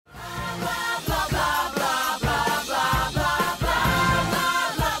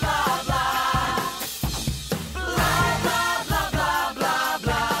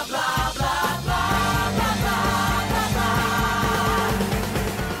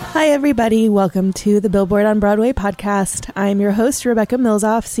Hi, everybody. Welcome to the Billboard on Broadway podcast. I'm your host, Rebecca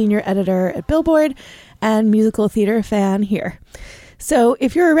Milzoff, senior editor at Billboard and musical theater fan here. So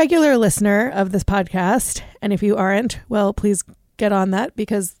if you're a regular listener of this podcast, and if you aren't, well, please get on that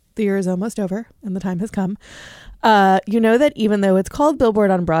because the year is almost over and the time has come. You know that even though it's called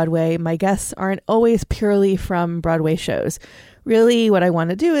Billboard on Broadway, my guests aren't always purely from Broadway shows. Really, what I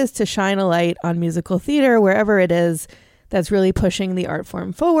want to do is to shine a light on musical theater wherever it is that's really pushing the art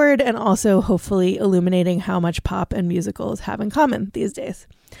form forward and also hopefully illuminating how much pop and musicals have in common these days.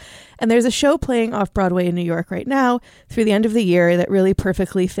 And there's a show playing off-Broadway in New York right now through the end of the year that really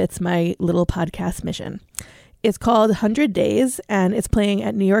perfectly fits my little podcast mission. It's called 100 Days, and it's playing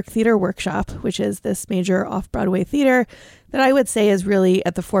at New York Theater Workshop, which is this major off-Broadway theater that I would say is really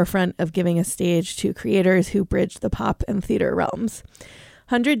at the forefront of giving a stage to creators who bridge the pop and theater realms.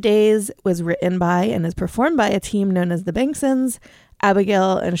 100 Days was written by and is performed by a team known as the Bengsons,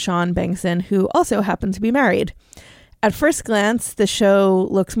 Abigail and Sean Bengson, who also happen to be married. At first glance, the show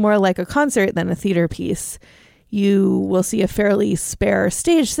looks more like a concert than a theater piece. You will see a fairly spare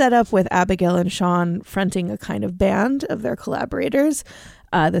stage setup with Abigail and Sean fronting a kind of band of their collaborators,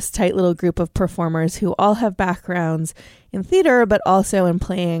 this tight little group of performers who all have backgrounds in theater, but also in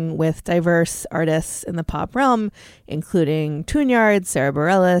playing with diverse artists in the pop realm, including Tune-Yards, Sarah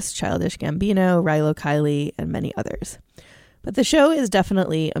Bareilles, Childish Gambino, Rilo Kiley, and many others. But the show is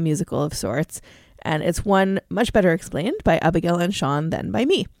definitely a musical of sorts, and it's one much better explained by Abigail and Sean than by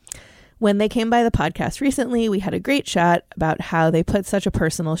me. When they came by the podcast recently, we had a great chat about how they put such a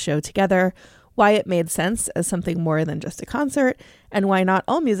personal show together, why it made sense as something more than just a concert, and why not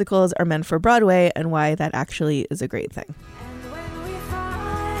all musicals are meant for Broadway, and why that actually is a great thing. And when we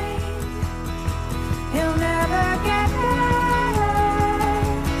fight, he'll never get better.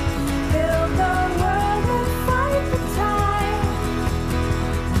 Build the world and fight the time.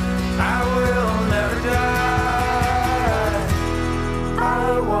 I will never die.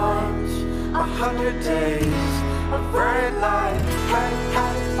 I want 100 days of bright light,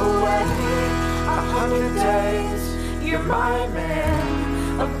 away. 100 days, you're my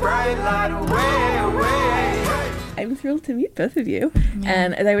man, a bright light away. I'm thrilled to meet both of you. Yeah.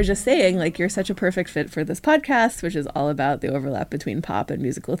 And as I was just saying, like, you're such a perfect fit for this podcast, which is all about the overlap between pop and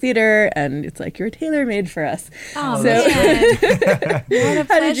musical theater. And it's like, you're tailor-made for us. Oh, so, man. What a pleasure.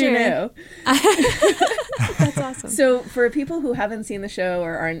 How did you know? That's awesome. So for people who haven't seen the show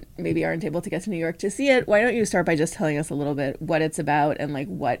or aren't able to get to New York to see it, why don't you start by just telling us a little bit what it's about and like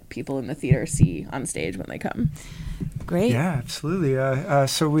what people in the theater see on stage when they come? Great. Yeah, absolutely.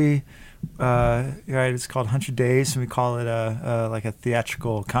 So we, right, it's called 100 Days, and we call it like a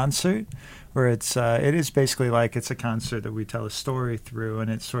theatrical concert, where it is basically like it's a concert that we tell a story through, and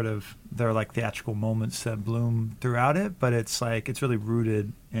it's sort of, there are like theatrical moments that bloom throughout it, but it's like, it's really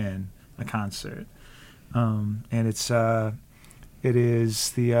rooted in a concert. And it is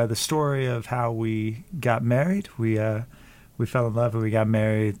the story of how we got married. We fell in love and we got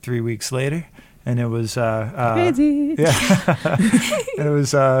married 3 weeks later, and it was crazy. Yeah, and it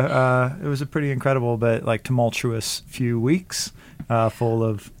was a pretty incredible but like tumultuous few weeks, full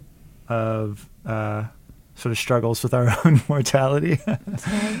of sort of struggles with our own mortality,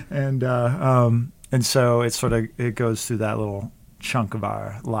 and so it goes through that little chunk of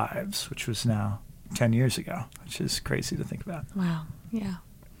our lives, which was now 10 years ago, which is crazy to think about. Wow. Yeah.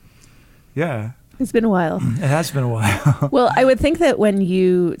 Yeah. It's been a while. It has been a while. Well, I would think that when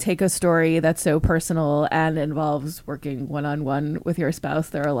you take a story that's so personal and involves working one-on-one with your spouse,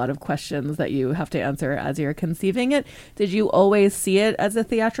 there are a lot of questions that you have to answer as you're conceiving it. Did you always see it as a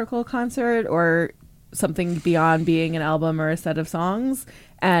theatrical concert or something beyond being an album or a set of songs?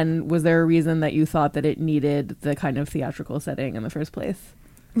 And was there a reason that you thought that it needed the kind of theatrical setting in the first place?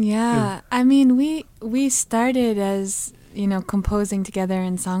 Yeah. I mean, we started as, composing together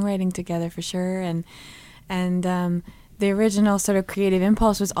and songwriting together for sure. And the original sort of creative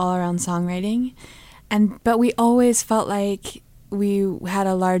impulse was all around songwriting. But we always felt like we had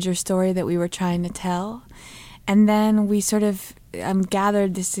a larger story that we were trying to tell. And then we sort of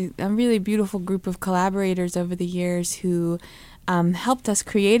gathered a really beautiful group of collaborators over the years who helped us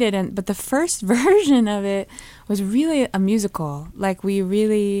create it. But the first version of it was really a musical. Like, we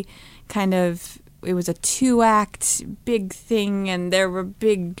really it was a 2-act big thing, and there were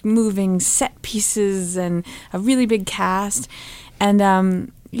big moving set pieces and a really big cast. And,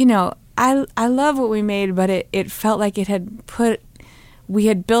 I love what we made, but it felt like we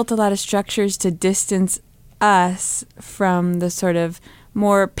had built a lot of structures to distance us from the sort of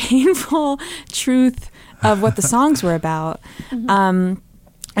more painful truth of what the songs were about. Mm-hmm.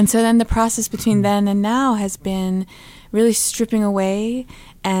 And so then the process between then and now has been really stripping away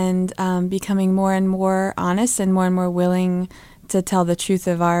and becoming more and more honest and more willing to tell the truth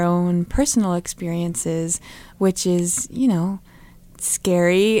of our own personal experiences, which is,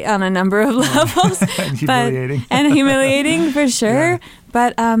 scary on a number of levels. And humiliating. And humiliating for sure.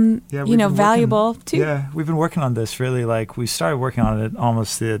 But, valuable too. Yeah, we've been working on this really, like, we started working on it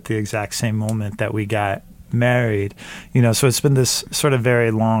almost at the exact same moment that we got married, so it's been this sort of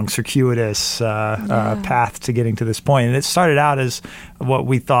very long, circuitous path to getting to this point. And it started out as what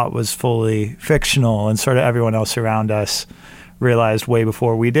we thought was fully fictional, and sort of everyone else around us realized way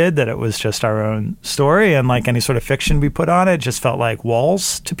before we did that it was just our own story, and like any sort of fiction we put on it just felt like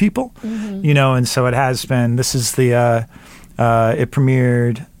walls to people, and so it has been. This is it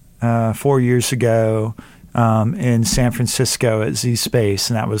premiered 4 years ago in San Francisco at Z Space,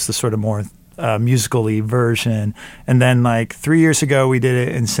 and that was the sort of more musical-y version. And then like 3 years ago we did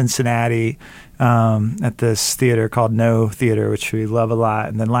it in Cincinnati at this theater called No Theater, which we love a lot.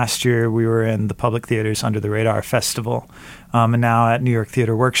 And then last year we were in the Public Theater's Under the Radar Festival, and now at New York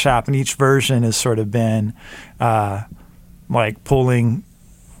Theater Workshop. And each version has sort of been like pulling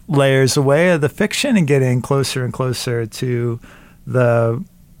layers away of the fiction and getting closer and closer to the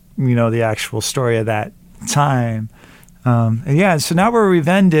actual story of that time. So now where we've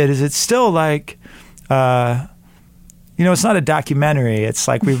ended is it's still like, it's not a documentary. It's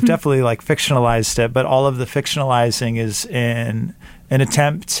like we've definitely like fictionalized it, but all of the fictionalizing is in an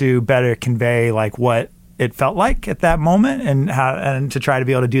attempt to better convey like what it felt like at that moment, and to try to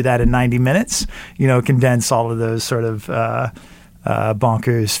be able to do that in 90 minutes, condense all of those sort of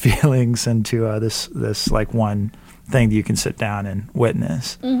bonkers feelings into this like one thing that you can sit down and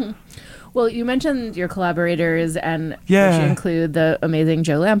witness. Mm-hmm. Well, you mentioned your collaborators, and which include the amazing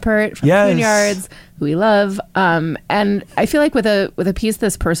Joe Lampert from Tune Yards, who we love. And I feel like with a piece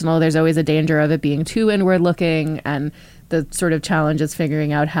this personal, there's always a danger of it being too inward looking, and the sort of challenge is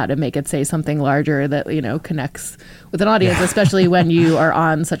figuring out how to make it say something larger that, connects with an audience, especially when you are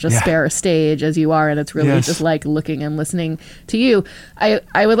on such a spare stage as you are, and it's really just like looking and listening to you.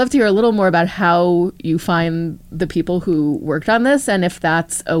 I would love to hear a little more about how you find the people who worked on this, and if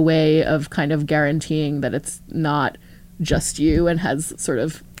that's a way of kind of guaranteeing that it's not just you and has sort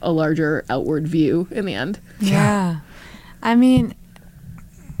of a larger outward view in the end. Yeah. I mean,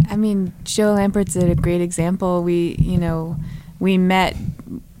 Joe Lampert's a great example. We met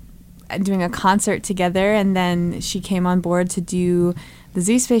doing a concert together, and then she came on board to do the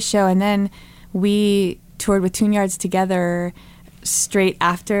Z Space show, and then we toured with Tune Yards together straight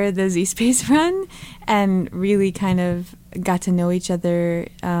after the Z Space run, and really kind of got to know each other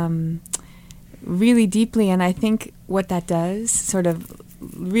really deeply. And I think what that does, sort of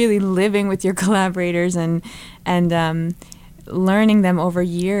really living with your collaborators and learning them over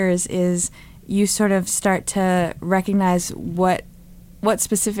years, is you sort of start to recognize what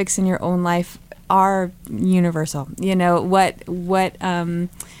specifics in your own life are universal. What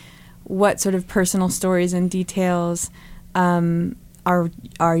sort of personal stories and details are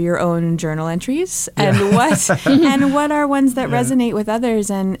your own journal entries, and what are ones that resonate with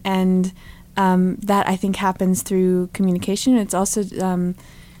others, and that I think happens through communication. It's also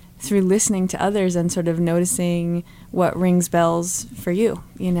through listening to others and sort of noticing what rings bells for you,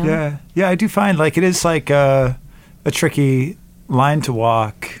 Yeah, I do find like it is like a tricky line to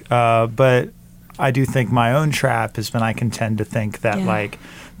walk, but I do think my own trap has been I can tend to think that like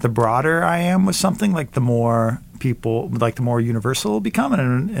the broader I am with something, like the more people, like the more universal it'll become,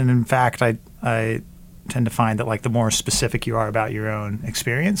 and in fact I tend to find that like the more specific you are about your own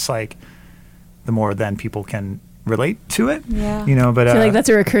experience, like the more then people can relate to it. But I feel like that's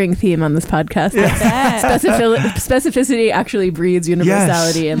a recurring theme on this podcast. Specificity actually breeds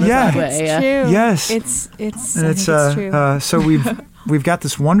universality in this way. It's true. It's true. So we've got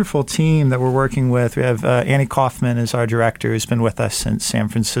this wonderful team that we're working with. We have Annie Kaufman as our director, who's been with us since San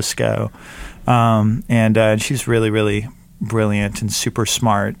Francisco, and she's really, really brilliant and super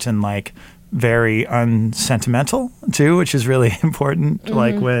smart, and like very unsentimental too, which is really important.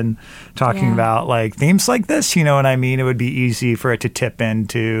 Like when talking about like themes like this, you know what I mean? It would be easy for it to tip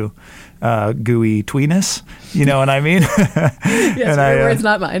into gooey tweeness, you know what I mean? Yes, your words,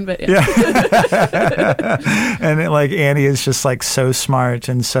 not mine, but and like Annie is just like so smart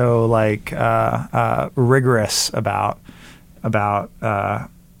and so like rigorous about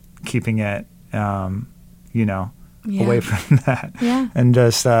keeping it, away from that, and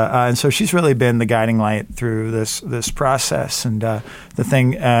just and so she's really been the guiding light through this process, and the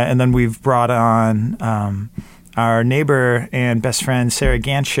thing, and then we've brought on our neighbor and best friend Sarah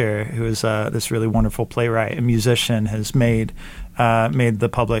Ganscher, who is this really wonderful playwright and musician, has made made the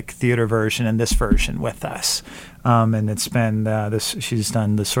public theater version and this version with us. And it's been she's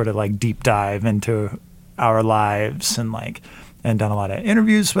done this sort of like deep dive into our lives and done a lot of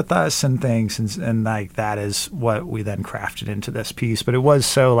interviews with us and things. And like, that is what we then crafted into this piece. But it was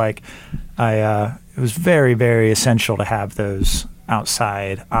so like, it was very, very essential to have those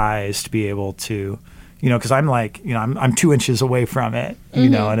outside eyes to be able to, because I'm like, I'm 2 inches away from it,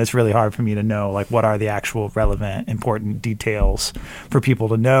 and it's really hard for me to know like what are the actual relevant, important details for people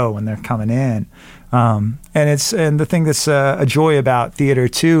to know when they're coming in. And the thing that's a joy about theater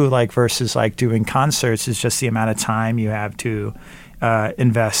too, like versus like doing concerts, is just the amount of time you have to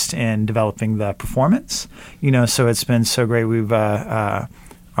invest in developing the performance. So it's been so great. We've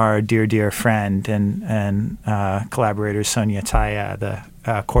our dear friend and collaborator Sonia Taya, the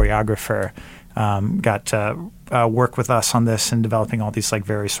choreographer, got to work with us on this and developing all these like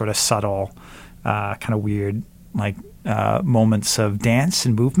very sort of subtle, kind of weird like moments of dance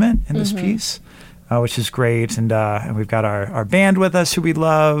and movement in this piece, which is great. And we've got our band with us who we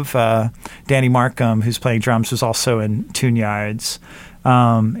love. Danny Markham, who's playing drums, was also in Tune Yards.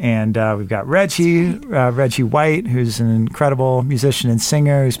 And we've got Reggie White, who's an incredible musician and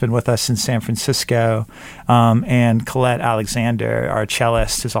singer who's been with us in San Francisco. And Colette Alexander, our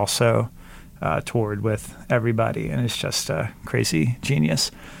cellist, is also toured with everybody and is just a crazy genius.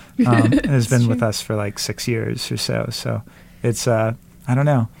 And has been with us for like 6 years or so. So it's, I don't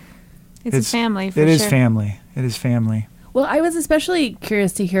know. It's a family, for It sure. is family. It is family. Well, I was especially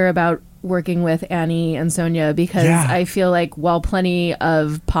curious to hear about working with Annie and Sonia because I feel like while plenty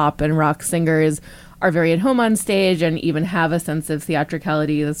of pop and rock singers are very at home on stage and even have a sense of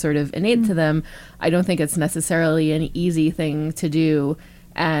theatricality that's sort of innate to them, I don't think it's necessarily an easy thing to do.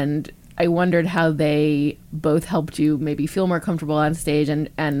 And I wondered how they both helped you maybe feel more comfortable on stage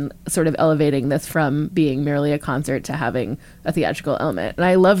and sort of elevating this from being merely a concert to having a theatrical element. And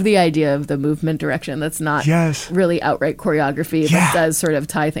I love the idea of the movement direction that's not really outright choreography, but does sort of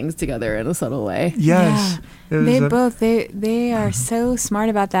tie things together in a subtle way. They are so smart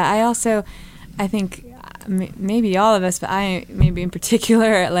about that. I think maybe all of us, but I maybe in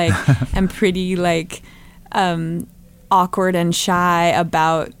particular, like, am pretty like awkward and shy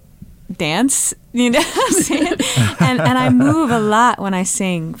about dance, you know what I'm saying? and I move a lot when I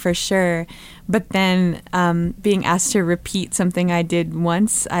sing, for sure. But then being asked to repeat something I did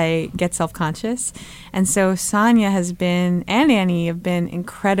once, I get self-conscious. And so Sonia and Annie have been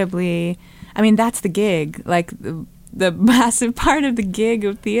incredibly, I mean, that's the gig. Like the massive part of the gig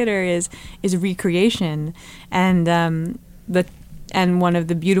of theater is recreation. And one of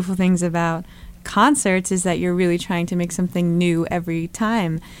the beautiful things about concerts is that you're really trying to make something new every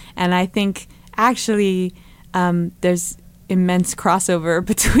time. And I think actually there's immense crossover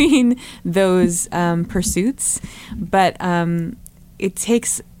between those pursuits, but it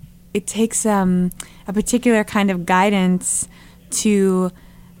takes a particular kind of guidance to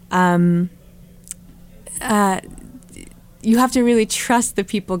you have to really trust the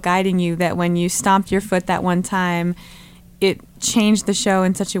people guiding you, that when you stomped your foot that one time, it changed the show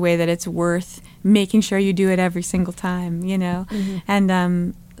in such a way that it's worth making sure you do it every single time, you know?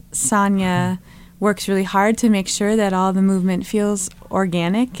 And Sonia works really hard to make sure that all the movement feels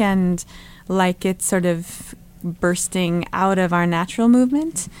organic and like it's sort of bursting out of our natural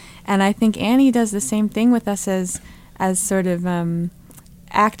movement. And I think Annie does the same thing with us as sort of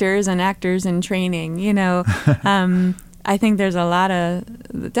actors in training, you know? I think there's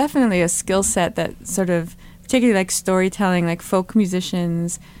definitely a skill set that sort of, particularly like storytelling, like folk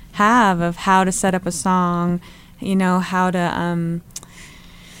musicians have, of how to set up a song, you know, how to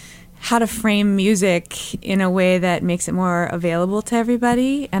frame music in a way that makes it more available to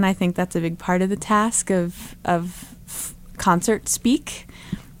everybody. And I think that's a big part of the task of concert speak.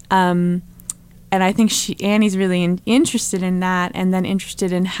 And I think Annie's really interested in that, and then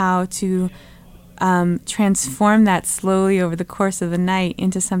interested in how to transform that slowly over the course of the night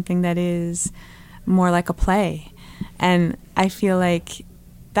into something that is more like a play. And I feel like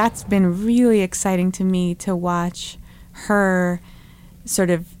that's been really exciting to me, to watch her sort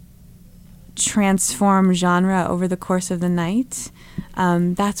of transform genre over the course of the night.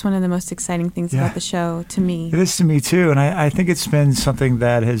 That's one of the most exciting things about the show to me. It is to me too, and I think it's been something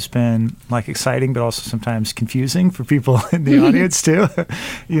that has been like exciting, but also sometimes confusing for people in the audience too.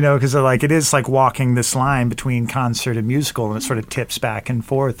 You know, because like it is like walking this line between concert and musical, and it sort of tips back and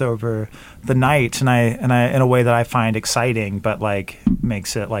forth over the night, and I in a way that I find exciting, but like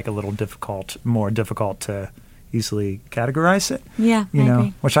makes it like a little more difficult to easily categorize it. Yeah, you know,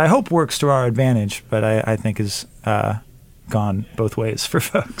 agree. which I hope works to our advantage, but I think is gone both ways for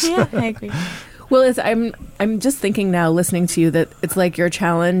folks. Yeah, I agree. Well, I'm just thinking now, listening to you, that it's like your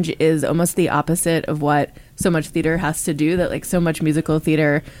challenge is almost the opposite of what so much theater has to do. That like so much musical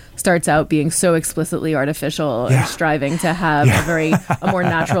theater starts out being so explicitly artificial and striving to have a more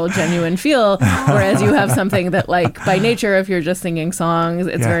natural, genuine feel, whereas you have something that, like, by nature, if you're just singing songs,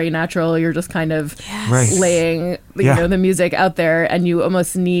 it's very natural. You're just kind of laying the music out there, and you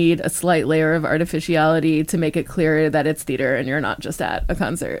almost need a slight layer of artificiality to make it clear that it's theater and you're not just at a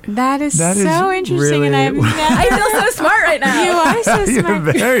concert. That is so interesting, really, and I feel so smart right now. You are so smart. You're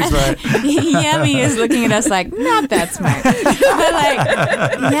very smart. Yummy is looking at us like, not that smart. But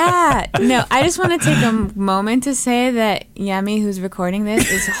like, no, I just want to take a moment to say that Yummy, who's recording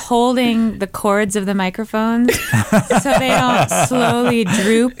this, is holding the cords of the microphones so they don't slowly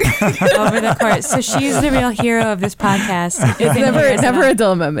droop over the cords. So she's the real hero of this podcast. It's never a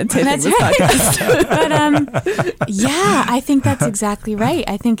dull moment taping this podcast. But I think that's exactly right.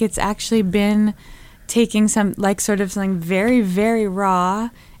 I think it's actually been taking some, like, sort of something very, very raw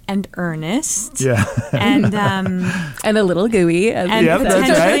and earnest, and a little gooey, and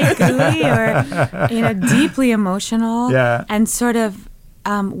potentially gooey, or deeply emotional, and sort of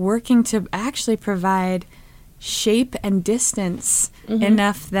working to actually provide shape and distance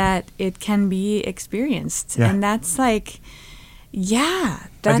enough that it can be experienced, and that's like.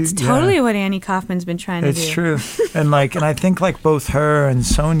 That's totally what Annie Kaufman's been trying to do. It's true. And I think like both her and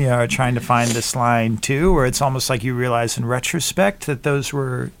Sonia are trying to find this line too, where it's almost like you realize in retrospect that those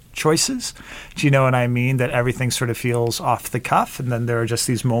were choices. Do you know what I mean? That everything sort of feels off the cuff, and then there are just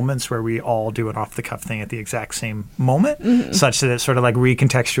these moments where we all do an off the cuff thing at the exact same moment, such that it sort of like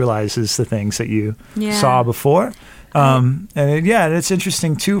recontextualizes the things that you saw before. And it's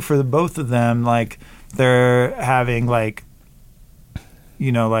interesting too for the both of them, like they're having like,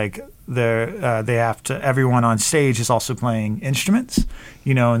 they have to, everyone on stage is also playing instruments,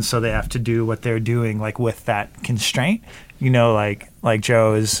 and so they have to do what they're doing, like with that constraint, like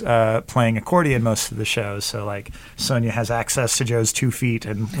Joe is playing accordion most of the show. So like Sonia has access to Joe's 2 feet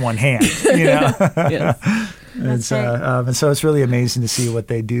and 1 hand, And so it's really amazing to see what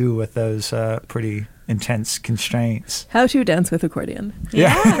they do with those pretty intense constraints. How to dance with accordion.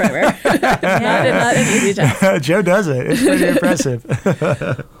 Not an easy task. Joe does it. It's pretty impressive.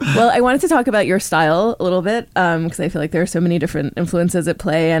 Well, I wanted to talk about your style a little bit because I feel like there are so many different influences at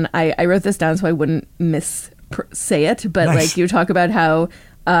play, and I wrote this down so I wouldn't say it, but like you talk about how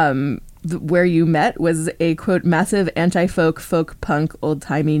where you met was a, quote, massive anti-folk, folk punk,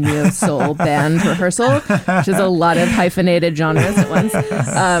 old-timey neo-soul band rehearsal, which is a lot of hyphenated genres at once.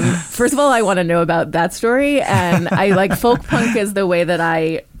 First of all, I want to know about that story, and I like folk punk is the way that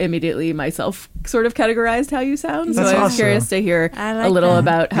I immediately myself sort of categorized how you sound. So I was curious to hear a little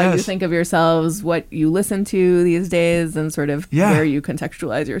about how you think of yourselves, what you listen to these days, and sort of where you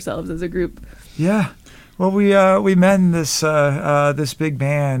contextualize yourselves as a group. Yeah. Well, we met in this this big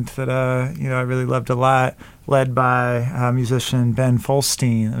band that I really loved a lot, led by musician Ben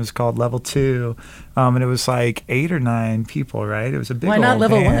Folstein. It was called Level 2, and it was like 8 or 9 people, right? It was a big old band. Why not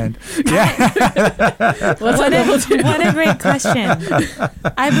Level 1? Yeah. What a great question.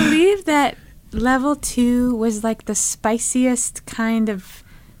 I believe that Level 2 was like the spiciest kind of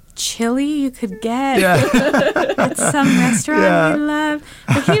chili you could get at some restaurant you love.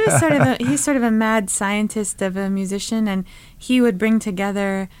 But he was he's sort of a mad scientist of a musician, and he would bring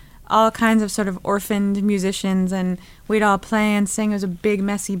together all kinds of sort of orphaned musicians, and we'd all play and sing. It was a big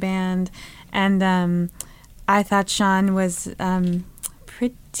messy band, and I thought Sean was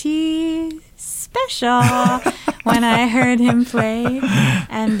pretty special when I heard him play,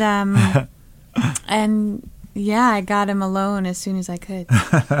 and yeah, I got him alone as soon as I could.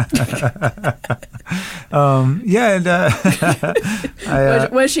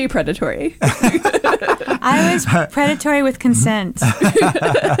 Was she predatory? I was predatory with consent.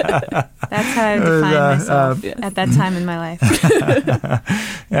 That's how I defined myself at that time in my life.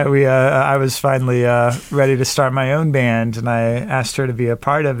 I was finally ready to start my own band, and I asked her to be a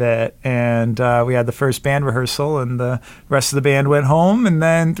part of it. And we had the first band rehearsal, and the rest of the band went home. And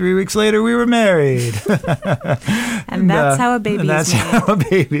then 3 weeks later, we were married. And that's how a baby is made. How a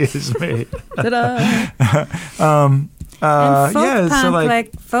baby is made. Ta-da! And folk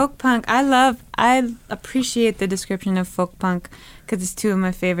punk, folk punk, I appreciate the description of folk punk because it's 2 of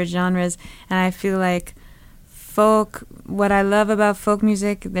my favorite genres, and I feel like folk, what I love about folk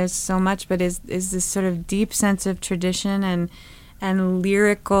music, there's so much, but is this sort of deep sense of tradition and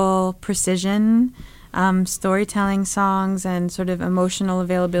lyrical precision, storytelling songs, and sort of emotional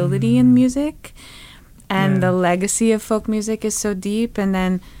availability in music. And the legacy of folk music is so deep. And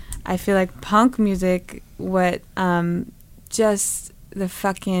then I feel like punk music, just the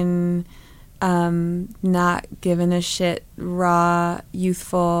fucking not giving a shit, raw,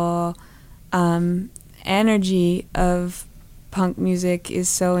 youthful energy of punk music is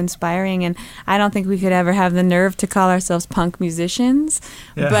so inspiring, and I don't think we could ever have the nerve to call ourselves punk musicians.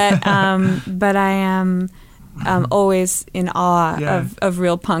 But I am always in awe of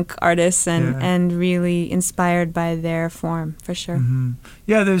real punk artists and really inspired by their form, for sure.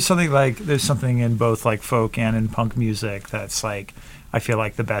 Yeah, there's something in both like folk and in punk music that's like, I feel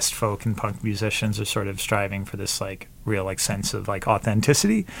like the best folk and punk musicians are sort of striving for this like real like sense of like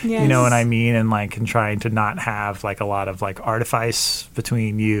authenticity. Yes. You know what I mean? And like and trying to not have like a lot of like artifice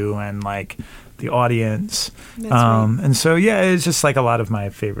between you and like the audience. That's right. And so it's just like a lot of my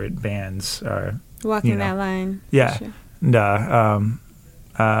favorite bands are Walking that line. Yeah. Sure. And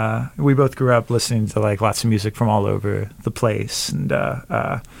we both grew up listening to like lots of music from all over the place, and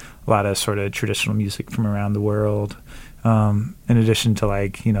a lot of sort of traditional music from around the world. In addition to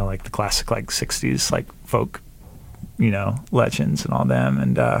like, like the classic like 60s like folk, legends and all them.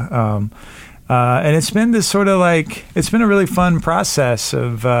 And it's been this sort of like, it's been a really fun process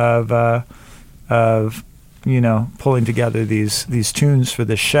of pulling together these tunes for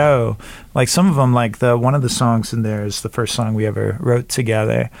the show. Like some of them, like one of the songs in there is the first song we ever wrote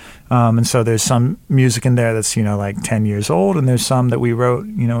together. And so there's some music in there that's, like 10 years old, and there's some that we wrote,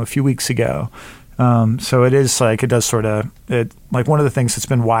 a few weeks ago. So it is like, it does sort of, like one of the things that's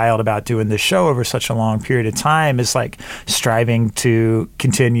been wild about doing this show over such a long period of time is like striving to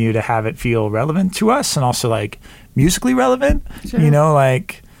continue to have it feel relevant to us and also like musically relevant. Sure.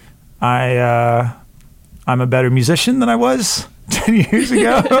 Like I'm a better musician than I was 10 years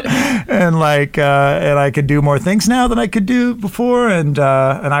ago. and I could do more things now than I could do before. And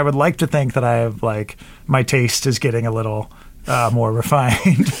I would like to think that I have like, my taste is getting a little more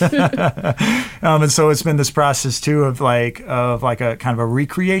refined. And so it's been this process too of like a kind of a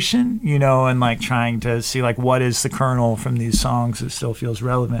recreation, and like trying to see like what is the kernel from these songs that still feels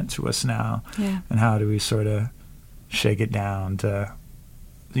relevant to us now. Yeah. And how do we sort of shake it down to,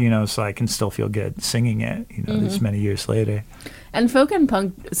 so I can still feel good singing it, these many years later. And folk and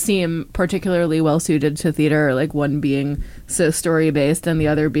punk seem particularly well suited to theater, like one being so story based and the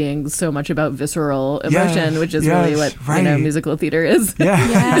other being so much about visceral emotion, which is really what musical theater is.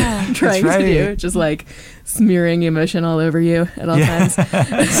 Yeah. Trying to do, just like smearing emotion all over you at all times.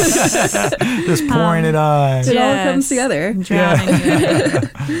 Just pouring it on. It all comes together. Drowning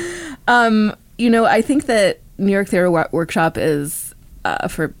you. I think that New York Theater Workshop is,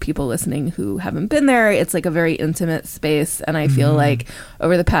 for people listening who haven't been there, it's like a very intimate space, and I feel like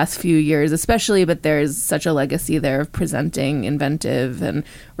over the past few years especially, but there's such a legacy there of presenting inventive and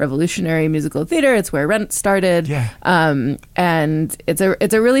revolutionary musical theater. It's where Rent started. And it's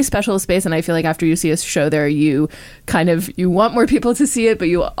a really special space, and I feel like after you see a show there, you want more people to see it, but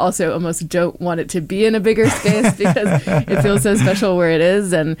you also almost don't want it to be in a bigger space because it feels so special where it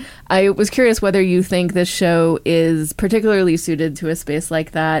is. And I was curious whether you think this show is particularly suited to a space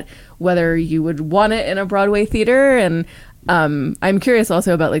like that, whether you would want it in a Broadway theater. And I'm curious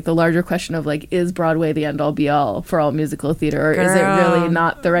also about like the larger question of like, is Broadway the end all be all for all musical theater, or is it really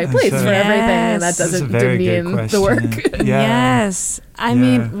not the right place for everything, and that doesn't demean the work? Yes. I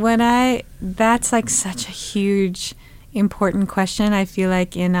mean, that's like such a huge important question, I feel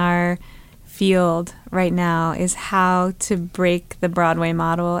like, in our field right now, is how to break the Broadway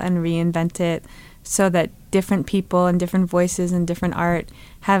model and reinvent it so that different people and different voices and different art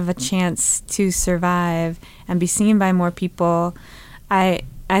have a chance to survive and be seen by more people. I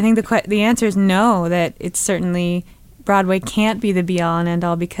think the answer is no, that it's certainly, Broadway can't be the be-all and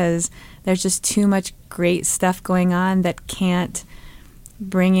end-all because there's just too much great stuff going on that can't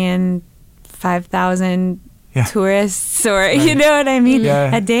bring in 5,000 tourists, or you know what I mean,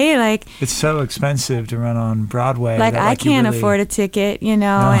 a day. Like, it's so expensive to run on Broadway. Like, I can't afford a ticket,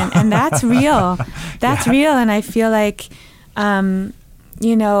 and that's real. That's real. And I feel like,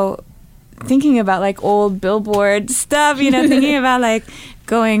 thinking about like old Billboard stuff, thinking about like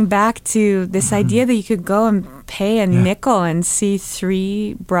going back to this idea that you could go and pay a nickel and see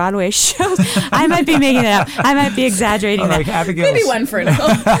 3 Broadway shows. I might be making it up. I might be exaggerating that. Maybe one for a nickel.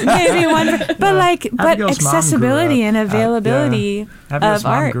 Maybe one for, but accessibility and availability Abigail's of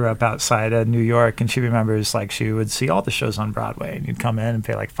mom art. grew up outside of New York, and she remembers like she would see all the shows on Broadway, and you'd come in and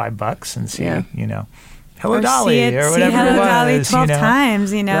pay like $5 and see, Hello Dolly or whatever Hello it was. Dolly 12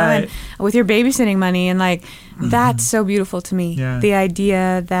 times, and with your babysitting money, and like that's so beautiful to me. Yeah. The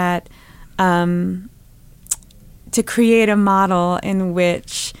idea that to create a model in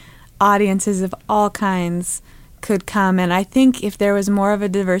which audiences of all kinds could come, and I think if there was more of a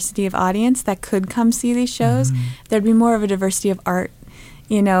diversity of audience that could come see these shows, there'd be more of a diversity of art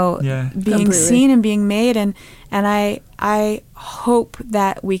you know, Yeah. being Completely. seen and being made. And I hope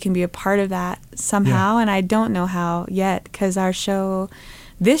that we can be a part of that somehow. And I don't know how yet, because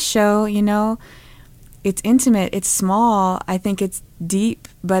this show, you know, it's intimate, it's small. I think it's deep,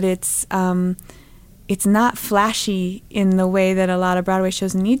 but it's not flashy in the way that a lot of Broadway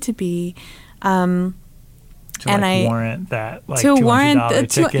shows need to be. To warrant that, like, to warrant $200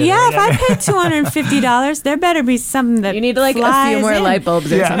 ticket. yeah, if I paid $250, there better be something that You need like a flies few more in. light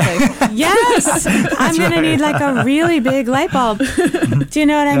bulbs or something. Yes, I'm gonna need like a really big light bulb. Do you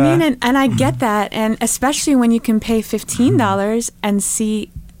know what I mean? And I get that, and especially when you can pay $15 and see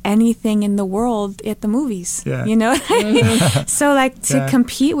anything in the world at the movies. Yeah. You know what I mean? So like to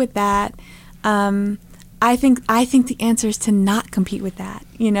compete with that, I think the answer is to not compete with that,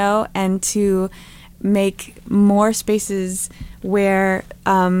 you know, and to make more spaces where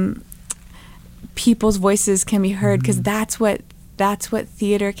people's voices can be heard, because that's what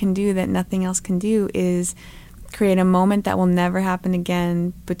theater can do that nothing else can do, is create a moment that will never happen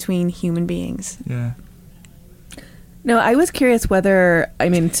again between human beings. Yeah. No, I was curious whether, I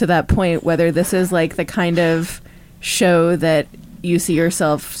mean, to that point, whether this is like the kind of show that you see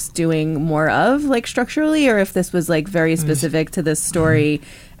yourselves doing more of, like structurally, or if this was like very specific to this story,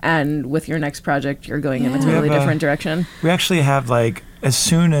 and with your next project, you're going in a totally different direction. We actually have, like, as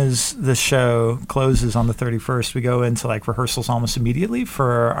soon as the show closes on the 31st, we go into like rehearsals almost immediately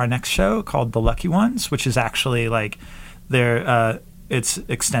for our next show called The Lucky Ones, which is actually like it's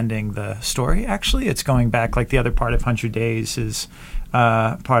extending the story. Actually, it's going back, like the other part of 100 Days is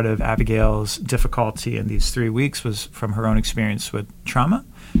part of Abigail's difficulty in these 3 weeks was from her own experience with trauma,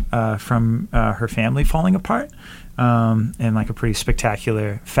 from her family falling apart. In like a pretty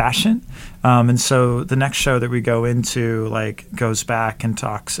spectacular fashion. And so the next show that we go into like goes back and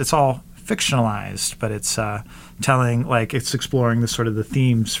talks, it's all fictionalized, but it's telling, like, it's exploring the sort of the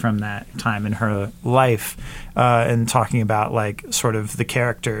themes from that time in her life, and talking about like sort of the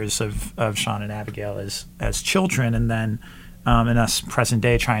characters of Sean and Abigail as children, and then in us present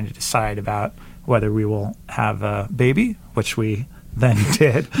day trying to decide about whether we will have a baby, which we then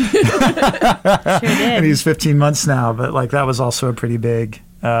did. Sure did. And he's 15 months now, but like that was also a pretty big,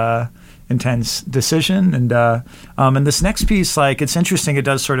 intense decision. And this next piece, like, it's interesting. It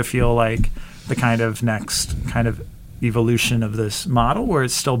does sort of feel like the kind of next kind of evolution of this model, where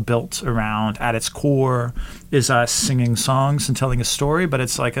it's still built around, at its core, is us singing songs and telling a story, but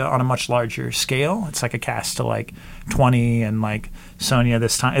it's like on a much larger scale. It's like a cast of like 20, and like Sonia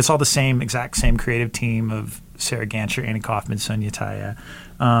this time. It's all the exact same creative team of Sarah Gancher, Annie Kaufman, Sonia Taya.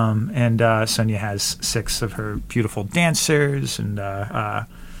 And Sonia has 6 of her beautiful dancers, and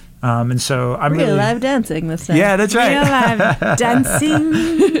so I'm really live dancing this time. Yeah, that's right. Real live dancing.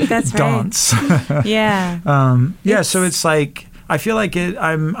 That's right. Dance. Yeah. So it's like, I feel like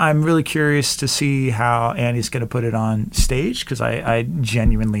I'm really curious to see how Annie's going to put it on stage, because I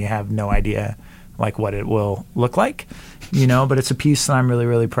genuinely have no idea like what it will look like, you know, but it's a piece that I'm really,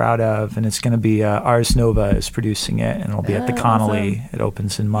 really proud of, and it's going to be Ars Nova is producing it, and it'll be at the Connolly. Awesome. It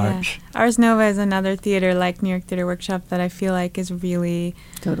opens in March. Yeah. Ars Nova is another theater like New York Theater Workshop that I feel like is really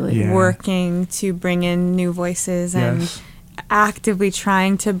working to bring in new voices and actively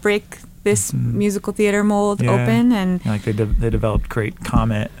trying to break this musical theater mold open. And like they developed Great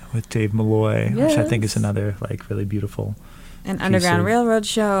Comet with Dave Malloy, which I think is another like really beautiful. An Underground Railroad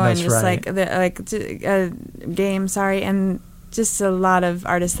show, and just right. Game, and just a lot of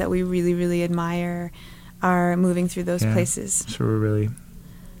artists that we really, really admire are moving through those places. So we're really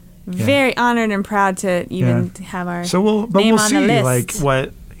very honored and proud to even have our name on the list. Like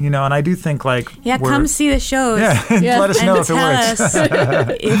what, you know, and I do think like come see the shows. Let us know if it works.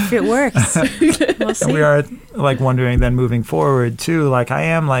 If it works. We'll see. And we are like wondering then moving forward too. Like I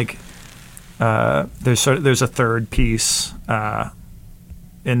am like. There's a third piece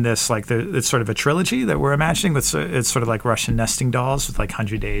in this, like it's sort of a trilogy that we're imagining. It's sort of like Russian nesting dolls with like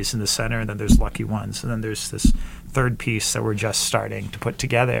 100 Days in the center, and then there's Lucky Ones, and then there's this third piece that we're just starting to put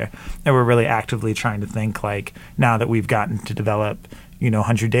together, and we're really actively trying to think like now that we've gotten to develop, you know,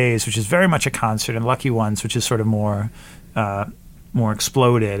 100 Days, which is very much a concert, and Lucky Ones, which is sort of more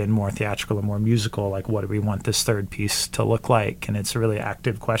exploded and more theatrical and more musical. Like, what do we want this third piece to look like? And it's a really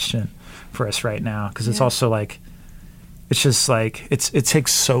active question for us right now, because it's also like, it's just like it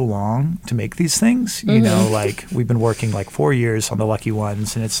takes so long to make these things, you know, like we've been working like 4 years on the Lucky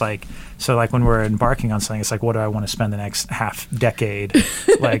Ones, and it's like, so like when we're embarking on something, it's like, what do I want to spend the next half decade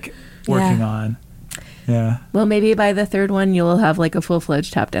like working on? Yeah. Well, maybe by the third one, you will have like a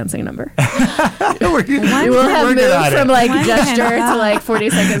full-fledged tap dancing number. You will have moved from like gesture to like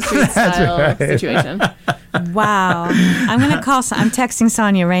 42nd Street style situation. Wow. I'm going to call, I'm texting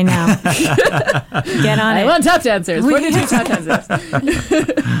Sonia right now. Get on it. I want top dancers. We're going to do top dancers.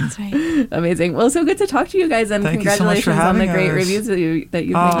 That's right. Amazing. Well, so good to talk to you guys, and Thank you so much for congratulations on the having great us. reviews that you've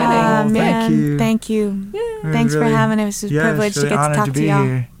been Oh, getting. Man, thank you. Thank you. Thanks for having us. It was a privilege to get to talk to y'all.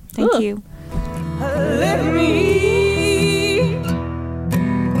 Here. Thank Cool. you. Let me,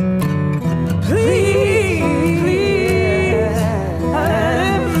 please,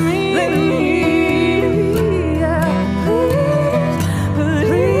 let me.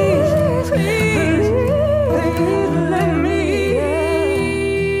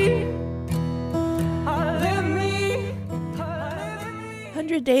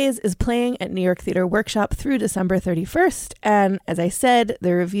 100 Days is playing at New York Theater Workshop through December 31st. And as I said,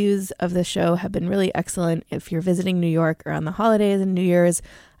 the reviews of the show have been really excellent. If you're visiting New York around the holidays and New Year's,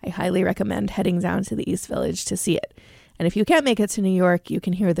 I highly recommend heading down to the East Village to see it. And if you can't make it to New York, you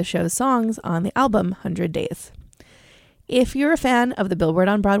can hear the show's songs on the album 100 Days. If you're a fan of the Billboard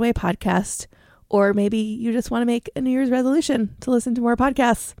on Broadway podcast, or maybe you just want to make a New Year's resolution to listen to more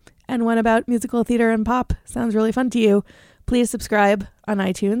podcasts, and one about musical theater and pop sounds really fun to you, please subscribe on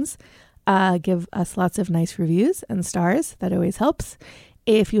iTunes. Give us lots of nice reviews and stars. That always helps.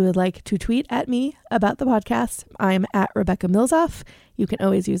 If you would like to tweet at me about the podcast, I'm at Rebecca Milzoff. You can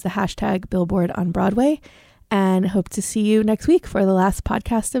always use the hashtag Billboard on Broadway, and hope to see you next week for the last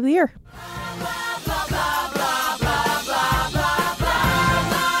podcast of the year. Blah, blah, blah.